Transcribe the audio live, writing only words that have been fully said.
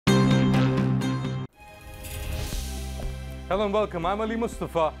Hello and welcome, I'm Ali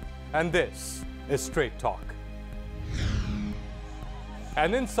Mustafa and this is Strait Talk.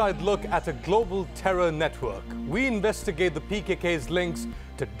 An inside look at a global terror network. We investigate the PKK's links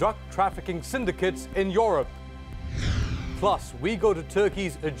to drug trafficking syndicates in Europe. Plus, we go to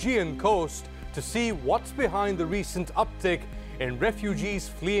Turkey's Aegean coast to see what's behind the recent uptick in refugees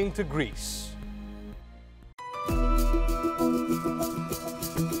fleeing to Greece.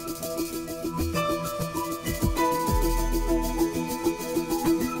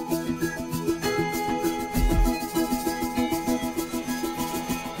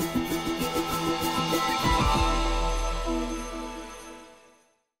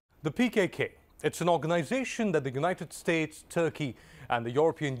 The PKK, it's an organization that the United States, Turkey and the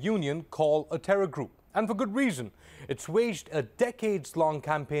European Union call a terror group. And for good reason. It's waged a decades-long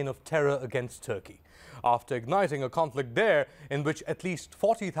campaign of terror against Turkey. After igniting a conflict there in which at least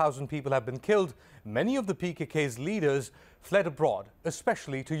 40,000 people have been killed, many of the PKK's leaders fled abroad,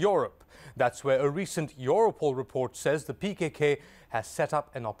 especially to Europe. That's where a recent Europol report says the PKK has set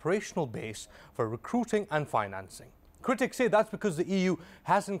up an operational base for recruiting and financing. Critics say that's because the EU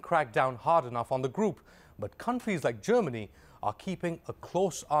hasn't cracked down hard enough on the group, but countries like Germany are keeping a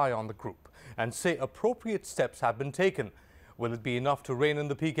close eye on the group and say appropriate steps have been taken. Will it be enough to rein in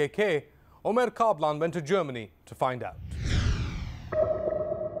the PKK? Omer Kablan went to Germany to find out.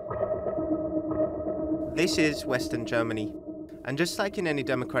 This is Western Germany, and just like in any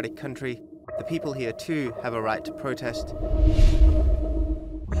democratic country, the people here too have a right to protest.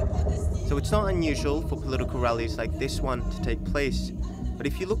 So it's not unusual for political rallies like this one to take place, but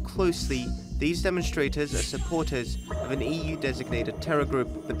if you look closely, these demonstrators are supporters of an EU-designated terror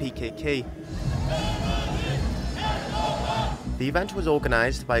group, the PKK. The event was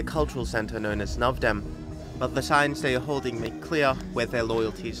organised by a cultural centre known as Navdem, but the signs they are holding make clear where their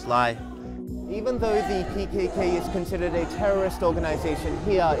loyalties lie. Even though the PKK is considered a terrorist organisation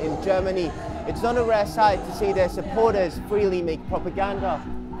here in Germany, it's not a rare sight to see their supporters freely make propaganda.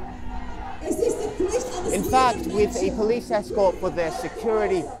 In fact, with a police escort for their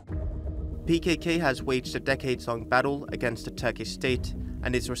security. PKK has waged a decades-long battle against the Turkish state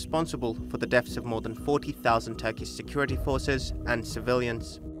and is responsible for the deaths of more than 40,000 Turkish security forces and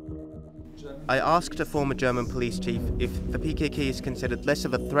civilians. I asked a former German police chief if the PKK is considered less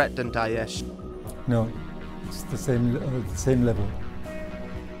of a threat than Daesh. No, it's the same level.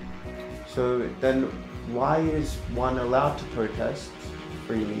 So then why is one allowed to protest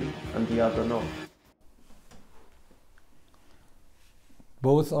freely and the other not?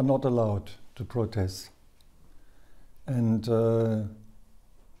 Both are not allowed to protest. And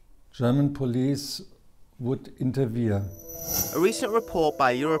German police would intervene. A recent report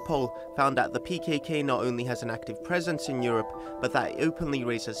by Europol found that the PKK not only has an active presence in Europe, but that it openly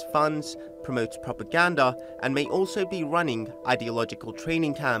raises funds, promotes propaganda, and may also be running ideological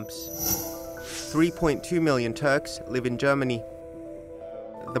training camps. 3.2 million Turks live in Germany.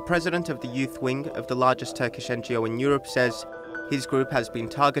 The president of the youth wing of the largest Turkish NGO in Europe says his group has been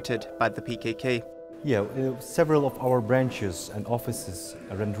targeted by the PKK. Yeah, several of our branches and offices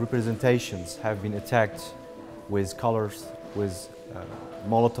and representations have been attacked with colors, with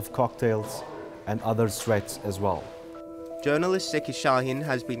Molotov cocktails and other threats as well. Journalist Zeki Şahin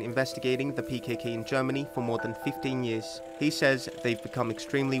has been investigating the PKK in Germany for more than 15 years. He says they've become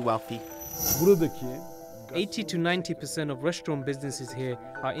extremely wealthy. 80 to 90% of restaurant businesses here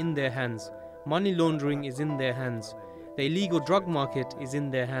are in their hands. Money laundering is in their hands. The illegal drug market is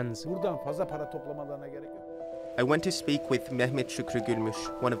in their hands. I went to speak with Mehmet Şükrü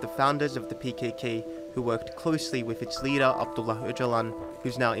Gülmüş, one of the founders of the PKK, who worked closely with its leader Abdullah Öcalan,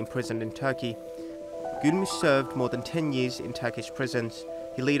 who's now imprisoned in Turkey. Gülmüş served more than 10 years in Turkish prisons.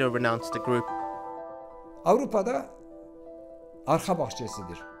 He later renounced the group.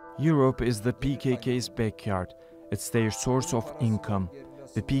 Europe is the PKK's backyard. It's their source of income.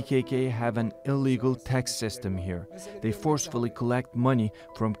 The PKK have an illegal tax system here. They forcefully collect money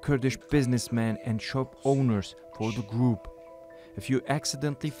from Kurdish businessmen and shop owners for the group. If you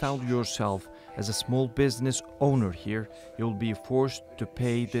accidentally found yourself as a small business owner here, you'll be forced to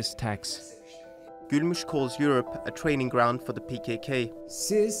pay this tax. Gülmüş calls Europe a training ground for the PKK.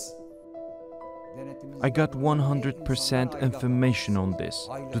 I got 100% information on this.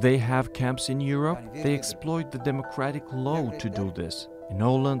 Do they have camps in Europe? They exploit the democratic law to do this. In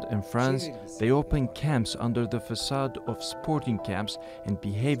Holland and France, they open camps under the facade of sporting camps and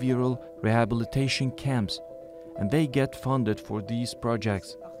behavioral rehabilitation camps, and they get funded for these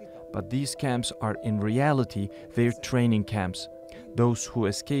projects. But these camps are in reality their training camps. Those who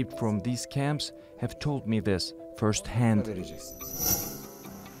escaped from these camps have told me this firsthand.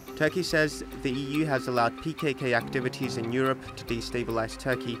 Turkey says the EU has allowed PKK activities in Europe to destabilize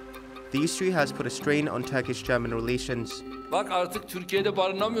Turkey. The issue has put a strain on Turkish-German relations. Bak artık Türkiye'de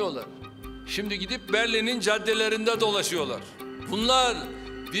barınamıyorlar. Şimdi gidip Berlin'in caddelerinde dolaşıyorlar. Bunlar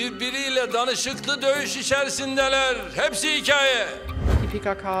birbiriyle danışıklı dövüş içerisindeler. Hepsi hikaye. Die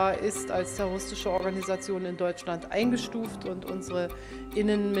PKK ist als terroristische Organisation in Deutschland eingestuft und unsere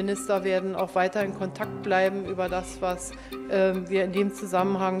Innenminister werden auch weiter in Kontakt bleiben über das, was wir in dem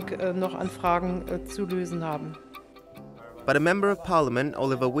Zusammenhang noch an Fragen zu lösen haben. But a member of parliament,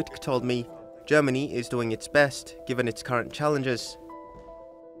 Oliver Wittke, told me Germany is doing its best given its current challenges.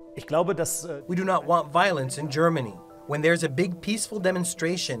 Ich glaube, dass we do not want violence in Germany. When there's a big peaceful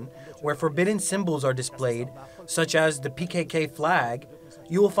demonstration where forbidden symbols are displayed, such as the PKK flag,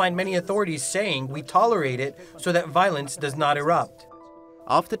 you will find many authorities saying we tolerate it so that violence does not erupt.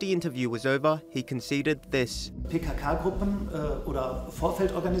 After the interview was over, he conceded this. PKK-Gruppen oder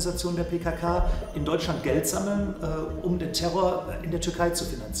Vorfeldorganisationen der PKK in Deutschland Geld sammeln, den Terror in der Türkei zu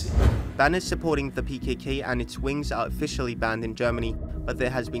finanzieren. Banners supporting the PKK and its wings are officially banned in Germany, but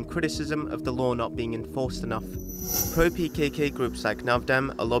there has been criticism of the law not being enforced enough. Pro-PKK groups like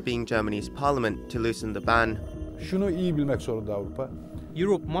Navdem are lobbying Germany's parliament to loosen the ban. Şunu iyi bilmek zorunda Avrupa.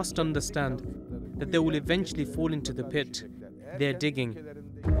 Europe must understand that they will eventually fall into the pit they're digging.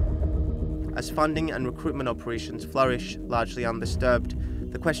 As funding and recruitment operations flourish, largely undisturbed,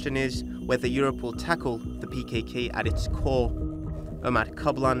 the question is whether Europe will tackle the PKK at its core. Omar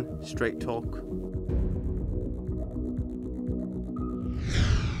Kablan, Strait Talk.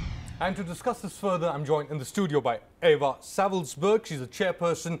 And to discuss this further, I'm joined in the studio by Eva Savelsberg. She's the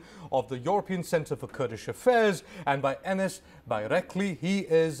chairperson of the European Centre for Kurdish Affairs, and by Enes Bayrakli. He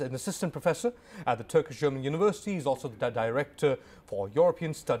is an assistant professor at the Turkish-German University. He's also the director for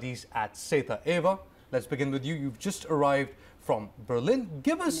European Studies at SETA. Eva, let's begin with you. You've just arrived from Berlin.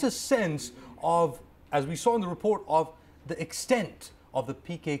 Give us a sense of, as we saw in the report, of the extent of the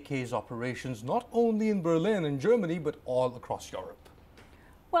PKK's operations, not only in Berlin and Germany, but all across Europe.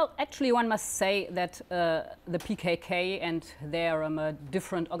 Well, actually, one must say that the PKK and their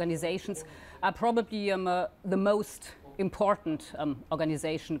different organizations are probably the most important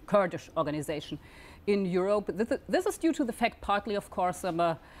organization, Kurdish organization in Europe. This is due to the fact, partly, of course,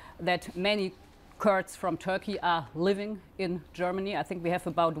 that many Kurds from Turkey are living in Germany. I think we have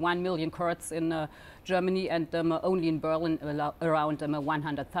about 1 million Kurds in Germany, and only in Berlin around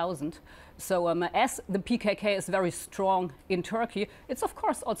 100,000. So as the PKK is very strong in Turkey, it's of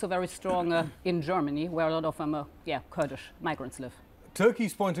course also very strong in Germany, where a lot of Kurdish migrants live.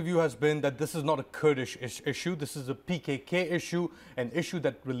 Turkey's point of view has been that this is not a Kurdish issue, this is a PKK issue, an issue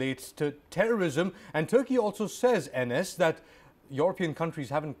that relates to terrorism. And Turkey also says, Enes, that European countries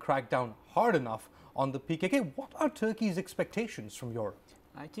haven't cracked down hard enough on the PKK. What are Turkey's expectations from Europe?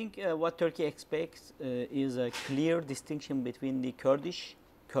 I think what Turkey expects is a clear distinction between the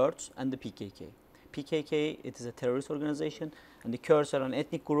Kurds and the PKK. PKK, it is a terrorist organization, and the Kurds are an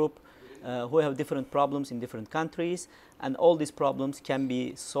ethnic group who have different problems in different countries, and all these problems can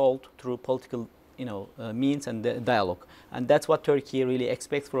be solved through political means and dialogue. And that's what Turkey really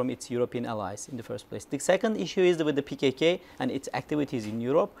expects from its European allies in the first place. The second issue is with the PKK and its activities in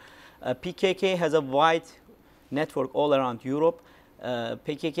Europe. PKK has a wide network all around Europe.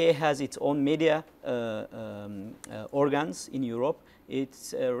 PKK has its own media organs in Europe.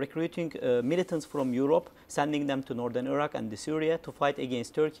 It's recruiting militants from Europe, sending them to northern Iraq and Syria to fight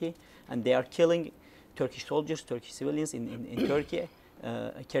against Turkey. And they are killing Turkish soldiers, Turkish civilians in Turkey,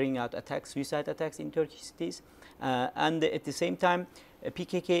 carrying out attacks, suicide attacks in Turkish cities. And at the same time,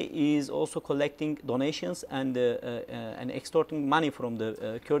 PKK is also collecting donations and extorting money from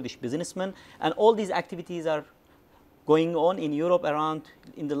the Kurdish businessmen. And all these activities are going on in Europe around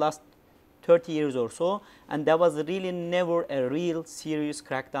in the last 30 years or so, and there was really never a real serious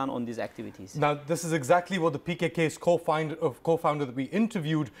crackdown on these activities. Now, this is exactly what the PKK's co-founder that we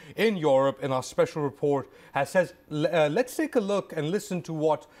interviewed in Europe in our special report has said. Let's take a look and listen to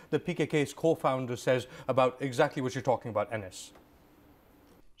what the PKK's co-founder says about exactly what you're talking about, Enes.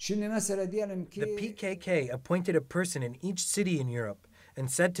 The PKK appointed a person in each city in Europe and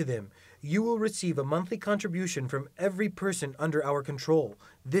said to them, "You will receive a monthly contribution from every person under our control.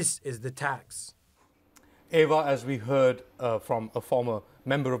 This is the tax." Eva, as we heard from a former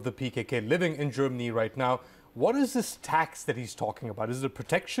member of the PKK living in Germany right now, what is this tax that he's talking about? Is it a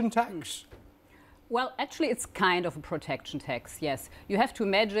protection tax? Well, actually, it's kind of a protection tax, yes. You have to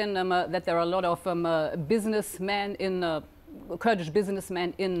imagine that there are a lot of businessmen in Kurdish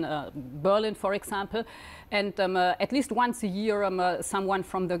businessman in Berlin, for example, and at least once a year someone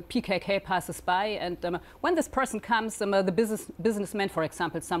from the PKK passes by, and when this person comes, the businessman, for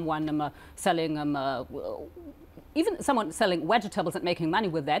example, someone selling even someone selling vegetables and making money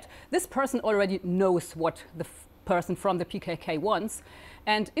with that, this person already knows what the person from the PKK wants.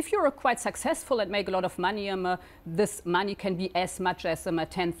 And if you're quite successful and make a lot of money, this money can be as much as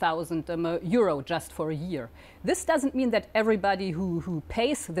 10,000 euro just for a year. This doesn't mean that everybody who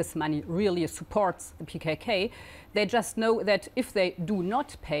pays this money really supports the PKK. They just know that if they do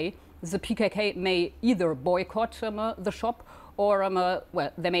not pay, the PKK may either boycott the shop, or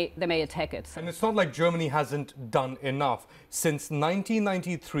well, they may attack it. And it's not like Germany hasn't done enough. Since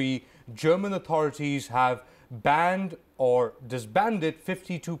 1993, German authorities have banned or disbanded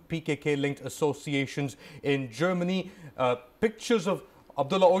 52 PKK-linked associations in Germany. Pictures of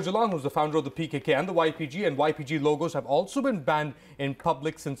Abdullah Öcalan, who's the founder of the PKK, and the YPG, and YPG logos have also been banned in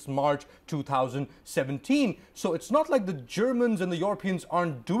public since March 2017. So it's not like the Germans and the Europeans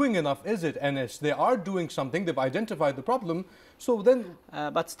aren't doing enough, is it, Enes? They are doing something. They've identified the problem. So then...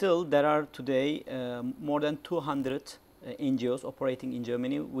 but still, there are today more than 200 NGOs operating in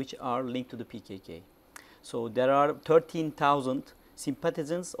Germany which are linked to the PKK. So there are 13,000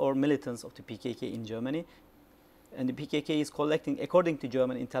 sympathizers or militants of the PKK in Germany. And the PKK is collecting, according to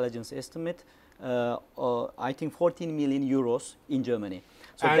German intelligence estimate, I think 14 million euros in Germany.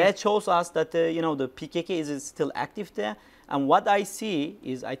 So and that shows us that you know, the PKK is still active there. And what I see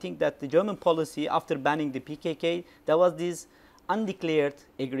is, I think that the German policy after banning the PKK, there was this undeclared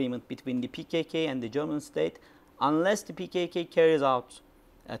agreement between the PKK and the German state. Unless the PKK carries out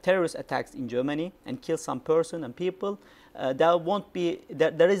terrorist attacks in Germany and kills some person and people, there won't be,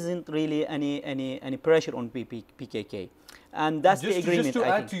 there isn't really any pressure on PKK, and that's the agreement. Just to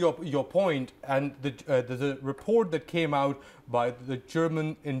add to your point, and there's a report that came out by the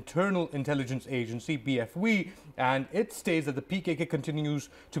German Internal Intelligence Agency, BFW, and it states that the PKK continues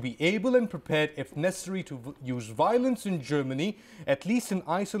to be able and prepared, if necessary, to use violence in Germany, at least in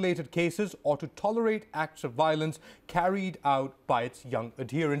isolated cases, or to tolerate acts of violence carried out by its young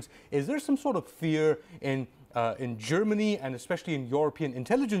adherents. Is there some sort of fear in Germany and especially in European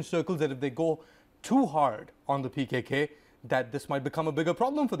intelligence circles that if they go too hard on the PKK, that this might become a bigger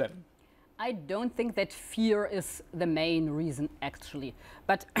problem for them? I don't think that fear is the main reason, actually.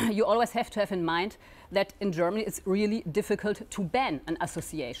 But you always have to have in mind that in Germany it's really difficult to ban an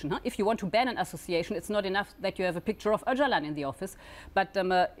association. If you want to ban an association, it's not enough that you have a picture of Öcalan in the office, but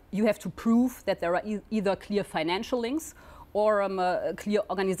you have to prove that there are either clear financial links or clear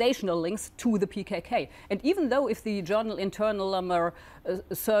organizational links to the PKK. And even though if the Journal Internal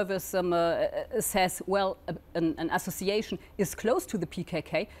Service says, well, an association is close to the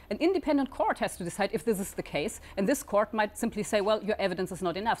PKK, an independent court has to decide if this is the case, and this court might simply say, well, your evidence is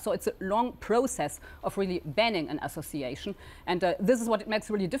not enough. So it's a long process of really banning an association, and this is what it makes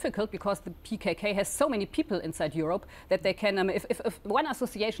really difficult, because the PKK has so many people inside Europe that they can, if one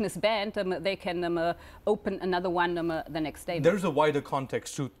association is banned, they can open another one the next day. There's a wider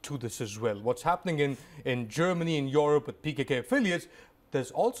context to this as well. What's happening in Germany and Europe with PKK affiliates,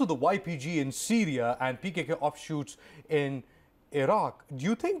 there's also the YPG in Syria and PKK offshoots in Iraq. Do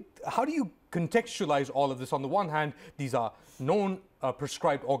you think, how do you contextualize all of this? On the one hand, these are known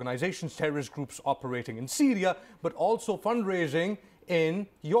prescribed organizations, terrorist groups operating in Syria, but also fundraising in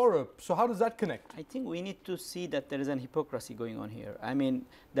Europe. So how does that connect? I think we need to see that there is an hypocrisy going on here. I mean,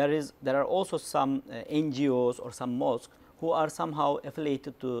 there are also some NGOs or some mosques who are somehow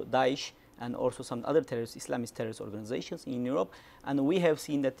affiliated to Daesh and also some other Islamist terrorist organizations in Europe. And we have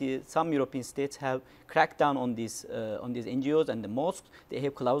seen that some European states have cracked down on these NGOs and the mosques. They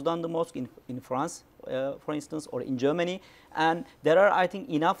have closed down the mosque in France, for instance, or in Germany. And there are, I think,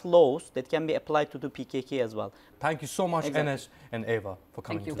 enough laws that can be applied to the PKK as well. Thank you so much, Exactly. Enes and Eva, for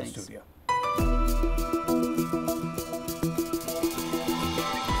coming to the Thanks. studio.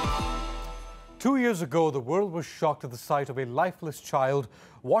 Two years ago, the world was shocked at the sight of a lifeless child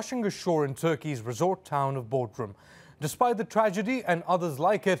washing ashore in Turkey's resort town of Bodrum. Despite the tragedy and others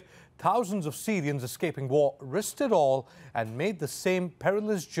like it, thousands of Syrians escaping war risked it all and made the same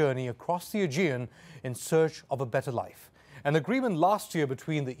perilous journey across the Aegean in search of a better life. An agreement last year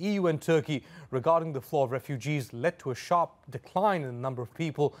between the EU and Turkey regarding the flow of refugees led to a sharp decline in the number of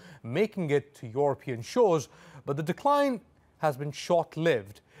people making it to European shores, but the decline has been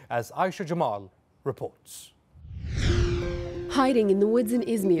short-lived, as Aisha Jamal reports. Hiding in the woods in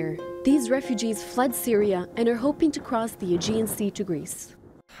Izmir, these refugees fled Syria and are hoping to cross the Aegean Sea to Greece.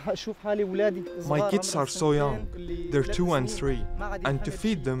 My kids are so young, they're 2 and 3, and to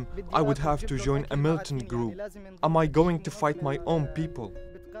feed them, I would have to join a militant group. Am I going to fight my own people?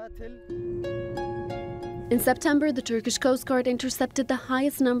 In September, the Turkish Coast Guard intercepted the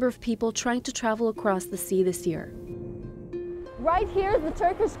highest number of people trying to travel across the sea this year. Right here is the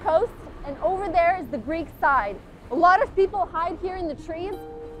Turkish coast, and over there is the Greek side. A lot of people hide here in the trees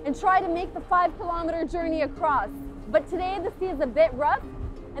and try to make the 5-kilometer journey across. But today the sea is a bit rough,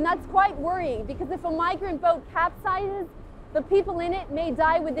 and that's quite worrying because if a migrant boat capsizes, the people in it may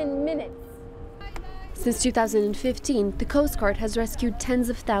die within minutes. Since 2015, the Coast Guard has rescued tens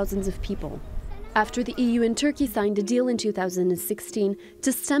of thousands of people. After the EU and Turkey signed a deal in 2016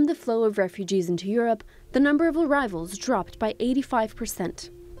 to stem the flow of refugees into Europe, the number of arrivals dropped by 85%.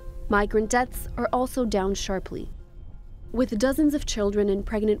 Migrant deaths are also down sharply. With dozens of children and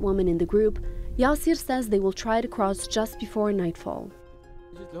pregnant women in the group, Yasir says they will try to cross just before nightfall.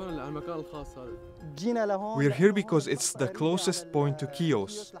 We're here because it's the closest point to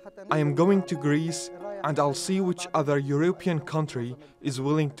Chios. I am going to Greece, and I'll see which other European country is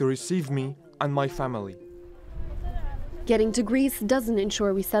willing to receive me and my family. Getting to Greece doesn't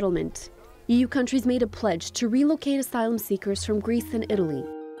ensure resettlement. EU countries made a pledge to relocate asylum seekers from Greece and Italy.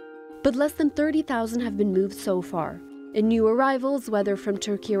 But less than 30,000 have been moved so far, and new arrivals, whether from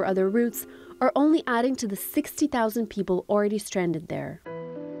Turkey or other routes, are only adding to the 60,000 people already stranded there.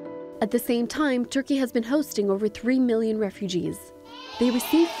 At the same time, Turkey has been hosting over 3 million refugees. They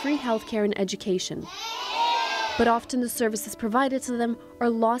receive free healthcare and education. But often the services provided to them are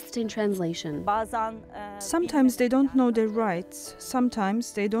lost in translation. Sometimes they don't know their rights,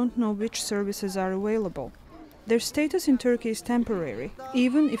 sometimes they don't know which services are available. Their status in Turkey is temporary.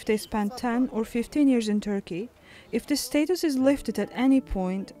 Even if they spend 10 or 15 years in Turkey, if the status is lifted at any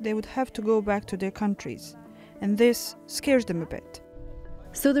point, they would have to go back to their countries. And this scares them a bit.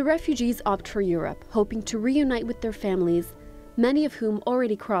 So the refugees opt for Europe, hoping to reunite with their families, many of whom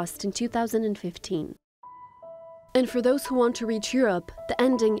already crossed in 2015. And for those who want to reach Europe, the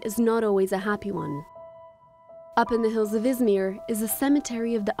ending is not always a happy one. Up in the hills of Izmir is a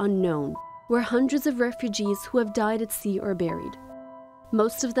cemetery of the unknown, where hundreds of refugees who have died at sea are buried.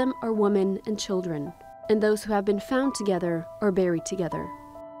 Most of them are women and children, and those who have been found together are buried together,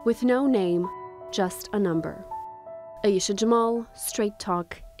 with no name, just a number. Aisha Jamal, Strait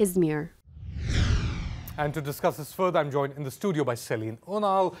Talk, Izmir. And to discuss this further, I'm joined in the studio by Celine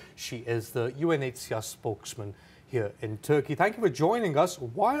Onal. She is the UNHCR spokesman here in Turkey. Thank you for joining us.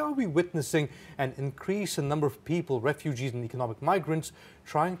 Why are we witnessing an increase in number of people, refugees and economic migrants,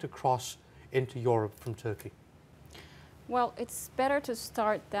 trying to cross into Europe from Turkey? Well, it's better to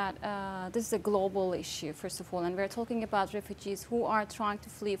start that this is a global issue, first of all, and we're talking about refugees who are trying to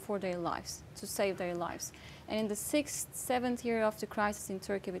flee for their lives, to save their lives. And in the 6th, 7th year of the crisis in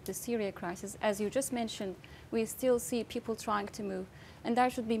Turkey with the Syria crisis, as you just mentioned, we still see people trying to move, and there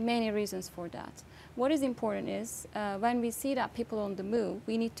should be many reasons for that. What is important is when we see that people on the move,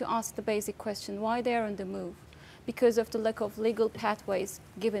 we need to ask the basic question, why they're on the move? Because of the lack of legal pathways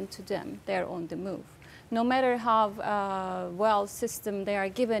given to them, they're on the move. No matter how well system they are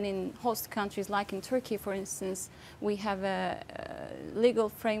given in host countries, like in Turkey, for instance, we have a legal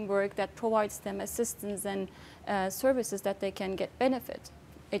framework that provides them assistance and services that they can get benefit.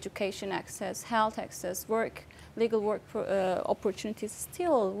 Education access, health access, work, legal work opportunities.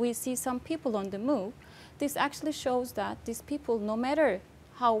 Still, we see some people on the move. This actually shows that these people, no matter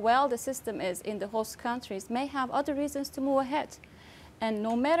how well the system is in the host countries, may have other reasons to move ahead. And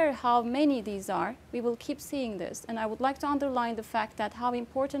no matter how many these are, we will keep seeing this. And I would like to underline the fact that how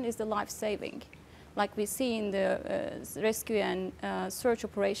important is the life saving. Like we see in the rescue and search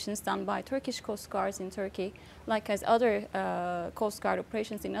operations done by Turkish Coast Guards in Turkey, like as other Coast Guard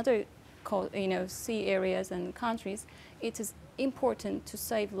operations in other sea areas and countries, it is important to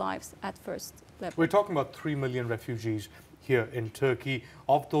save lives at first level. We're talking about 3 million refugees here in Turkey.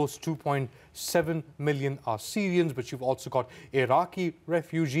 Of those, 2.7 million are Syrians, but you've also got Iraqi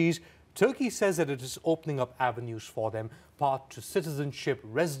refugees. Turkey says that it is opening up avenues for them, path to citizenship,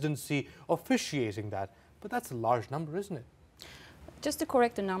 residency, officiating that. But that's a large number, isn't it? Just to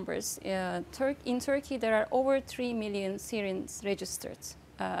correct the numbers, in Turkey there are over 3 million Syrians registered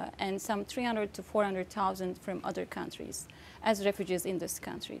and some 300 to 400,000 from other countries as refugees in this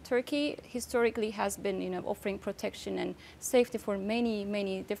country. Turkey historically has been offering protection and safety for many,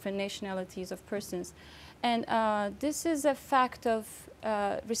 many different nationalities of persons. And this is a fact of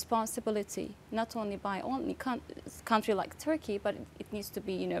responsibility, not only by only country like Turkey, but it needs to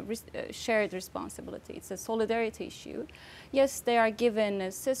be shared responsibility. It's a solidarity issue. Yes, they are given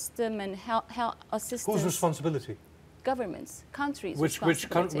a system and health assistance. Whose responsibility? governments, countries. Which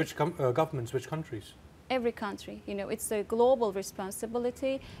governments, which countries? Every country, you know, it's a global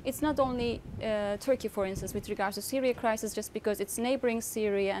responsibility. It's not only Turkey, for instance, with regards to Syria crisis, just because it's neighboring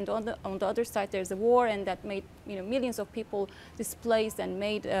Syria, and on the other side there's a war, and that made, you know, millions of people displaced and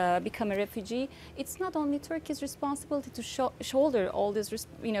made become a refugee. It's not only Turkey's responsibility to shoulder all this,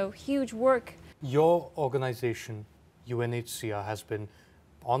 you know, huge work. Your organization, UNHCR, has been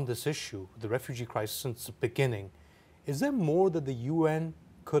on this issue, the refugee crisis, since the beginning. Is there more that the UN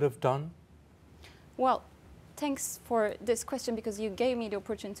could have done? Well, thanks for this question, because you gave me the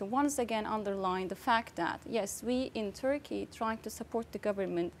opportunity to once again underline the fact that, yes, we in Turkey trying to support the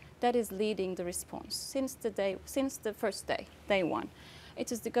government that is leading the response since the first day, day one.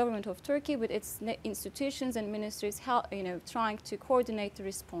 It is the government of Turkey with its institutions and ministries, you know, trying to coordinate the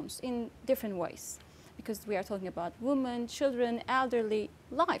response in different ways. Because we are talking about women, children, elderly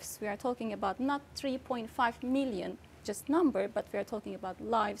lives. We are talking about not 3.5 million just number, but we are talking about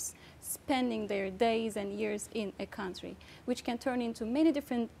lives spending their days and years in a country, which can turn into many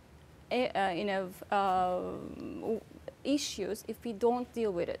different issues if we don't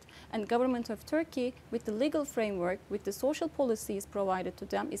deal with it. And government of Turkey, with the legal framework, with the social policies provided to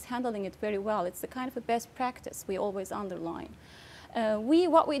them, is handling it very well. It's the kind of a best practice we always underline.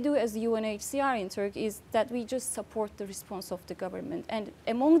 What we do as UNHCR in Turkey is that we just support the response of the government. And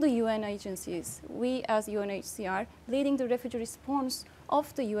among the UN agencies, we as UNHCR leading the refugee response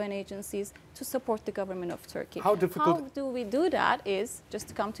of the UN agencies to support the government of Turkey. How difficult? How do we do that is, just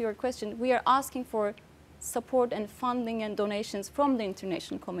to come to your question, we are asking for support and funding and donations from the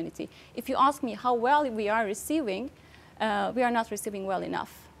international community. If you ask me how well we are receiving, we are not receiving well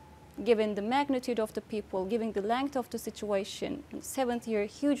enough. Given the magnitude of the people, given the length of the situation, 7th year,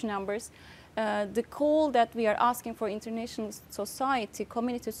 huge numbers, the call that we are asking for international society,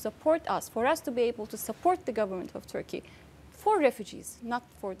 community to support us, for us to be able to support the government of Turkey for refugees, not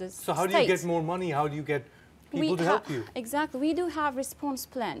for the So how do you get more money? How do you get people to help you? Exactly. We do have response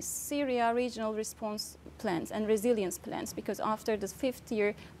plans, Syria regional response plans and resilience plans, because after the 5th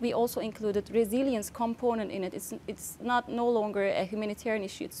year, we also included resilience component in it. It's no longer a humanitarian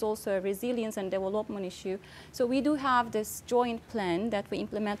issue. It's also a resilience and development issue. So we do have this joint plan that we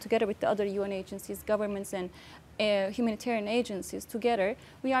implement together with the other UN agencies, governments, and humanitarian agencies together.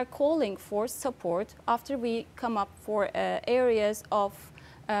 We are calling for support after we come up for areas of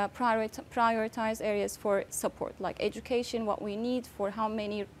prioritize areas for support, like education, what we need for how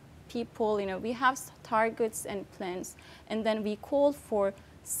many people, you know, we have targets and plans, and then we call for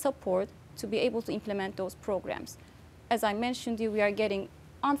support to be able to implement those programs. As I mentioned to you, we are getting,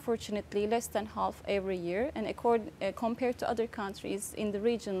 unfortunately, less than half every year, and compared to other countries in the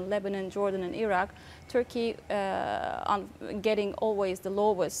region, Lebanon, Jordan, and Iraq, Turkey getting always the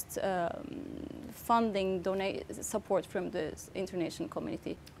lowest funding support from the international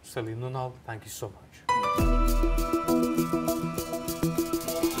community. Selin Nunal, thank you so much.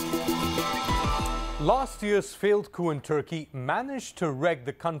 Last year's failed coup in Turkey managed to wreck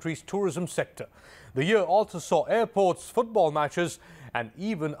the country's tourism sector. The year also saw airports, football matches, and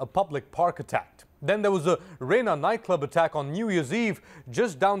even a public park attacked. Then there was a Reyna nightclub attack on New Year's Eve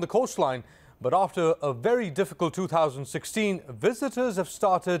just down the coastline. But after a very difficult 2016, visitors have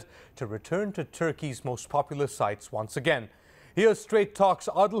started to return to Turkey's most popular sites once again. Here's Strait Talk's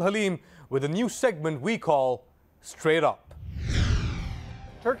Adil Halim with a new segment we call Straight Up.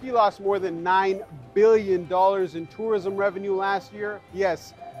 Turkey lost more than $9 billion in tourism revenue last year.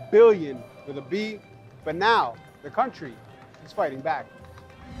 Yes, billion with a B. But now the country is fighting back.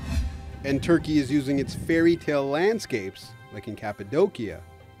 And Turkey is using its fairy tale landscapes, like in Cappadocia,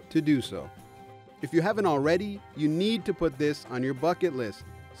 to do so. If you haven't already, you need to put this on your bucket list.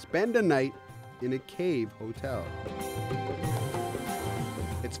 Spend a night in a cave hotel.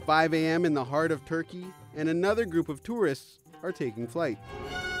 It's 5 a.m. in the heart of Turkey, and another group of tourists are taking flight.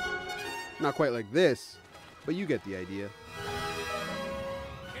 Not quite like this, but you get the idea.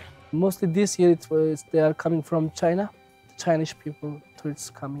 Mostly this year they are coming from China, Chinese people, tourists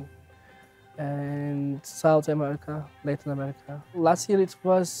coming, and South America, Latin America. Last year it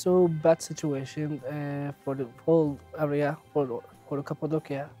was so bad situation for the whole area, for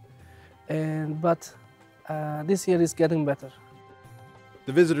Cappadocia, but this year is getting better.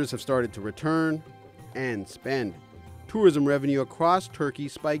 The visitors have started to return and spend. Tourism revenue across Turkey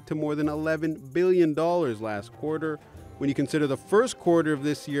spiked to more than $11 billion last quarter. When you consider the first quarter of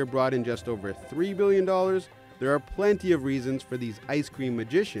this year brought in just over $3 billion, there are plenty of reasons for these ice cream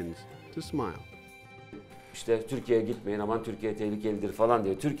magicians to smile. İşte Türkiye'ye gitmeyin, aman Türkiye tehlikelidir falan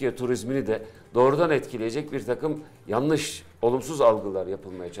diye Türkiye turizmini de doğrudan etkileyecek bir takım yanlış, olumsuz algılar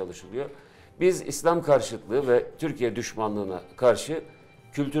yapılmaya çalışılıyor. Biz İslam karşıtlığı ve Türkiye düşmanlığına karşı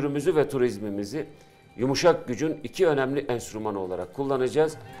kültürümüzü ve turizmimizi yumuşak gücün iki önemli enstrümanı olarak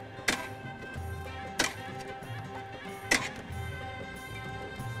kullanacağız.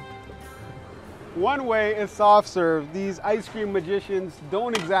 One way is soft serve. These ice cream magicians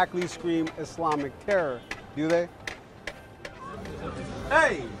don't exactly scream Islamic terror, do they?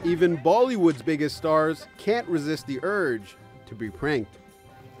 Hey! Even Bollywood's biggest stars can't resist the urge to be pranked.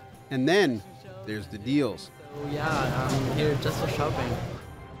 And then there's the deals. Yeah, I'm here just for shopping.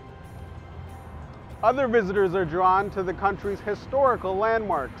 Other visitors are drawn to the country's historical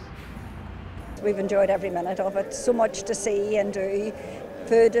landmarks. We've enjoyed every minute of it. So much to see and do.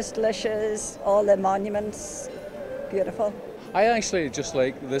 Food is delicious, all the monuments, beautiful. I actually just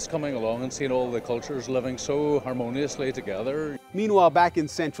like this coming along and seeing all the cultures living so harmoniously together. Meanwhile, back in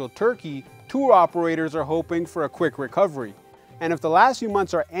central Turkey, tour operators are hoping for a quick recovery. And if the last few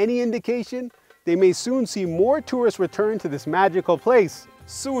months are any indication, they may soon see more tourists return to this magical place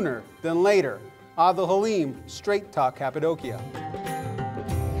sooner than later. Adil Halim, Strait Talk, Cappadocia.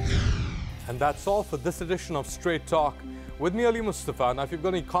 And that's all for this edition of Strait Talk with me, Ali Mustafa. Now, if you've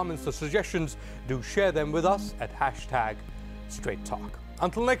got any comments or suggestions, do share them with us at #StraightTalk.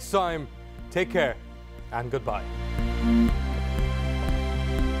 Until next time, take care and goodbye.